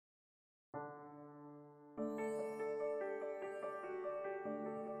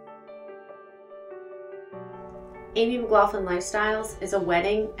Amy McLaughlin Lifestyles is a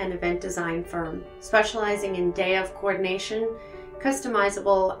wedding and event design firm specializing in day-of coordination,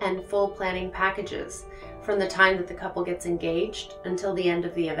 customizable, and full planning packages from the time that the couple gets engaged until the end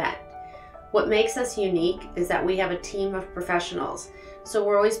of the event. What makes us unique is that we have a team of professionals, so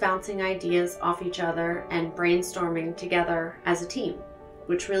we're always bouncing ideas off each other and brainstorming together as a team,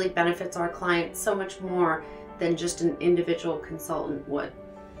 which really benefits our clients so much more than just an individual consultant would.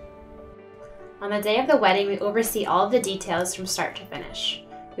 On the day of the wedding, we oversee all of the details from start to finish.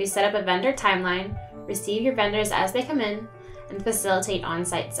 We set up a vendor timeline, receive your vendors as they come in, and facilitate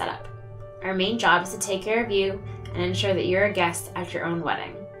on-site setup. Our main job is to take care of you and ensure that you're a guest at your own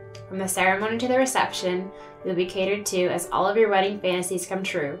wedding. From the ceremony to the reception, you'll be catered to as all of your wedding fantasies come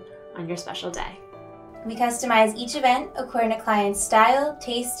true on your special day. We customize each event according to client's style,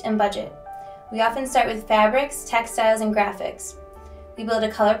 taste, and budget. We often start with fabrics, textiles, and graphics. We build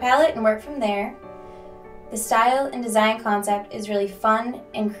a color palette and work from there. The style and design concept is really fun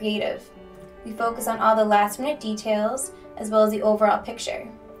and creative. We focus on all the last-minute details as well as the overall picture.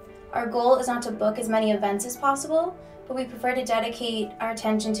 Our goal is not to book as many events as possible, but we prefer to dedicate our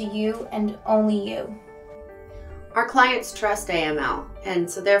attention to you and only you. Our clients trust AML, and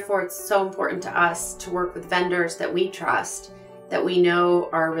so therefore it's so important to us to work with vendors that we trust, that we know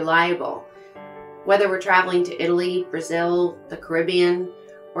are reliable. Whether we're traveling to Italy, Brazil, the Caribbean,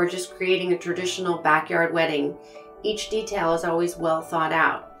 or just creating a traditional backyard wedding, each detail is always well thought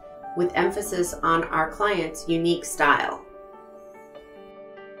out, with emphasis on our client's unique style.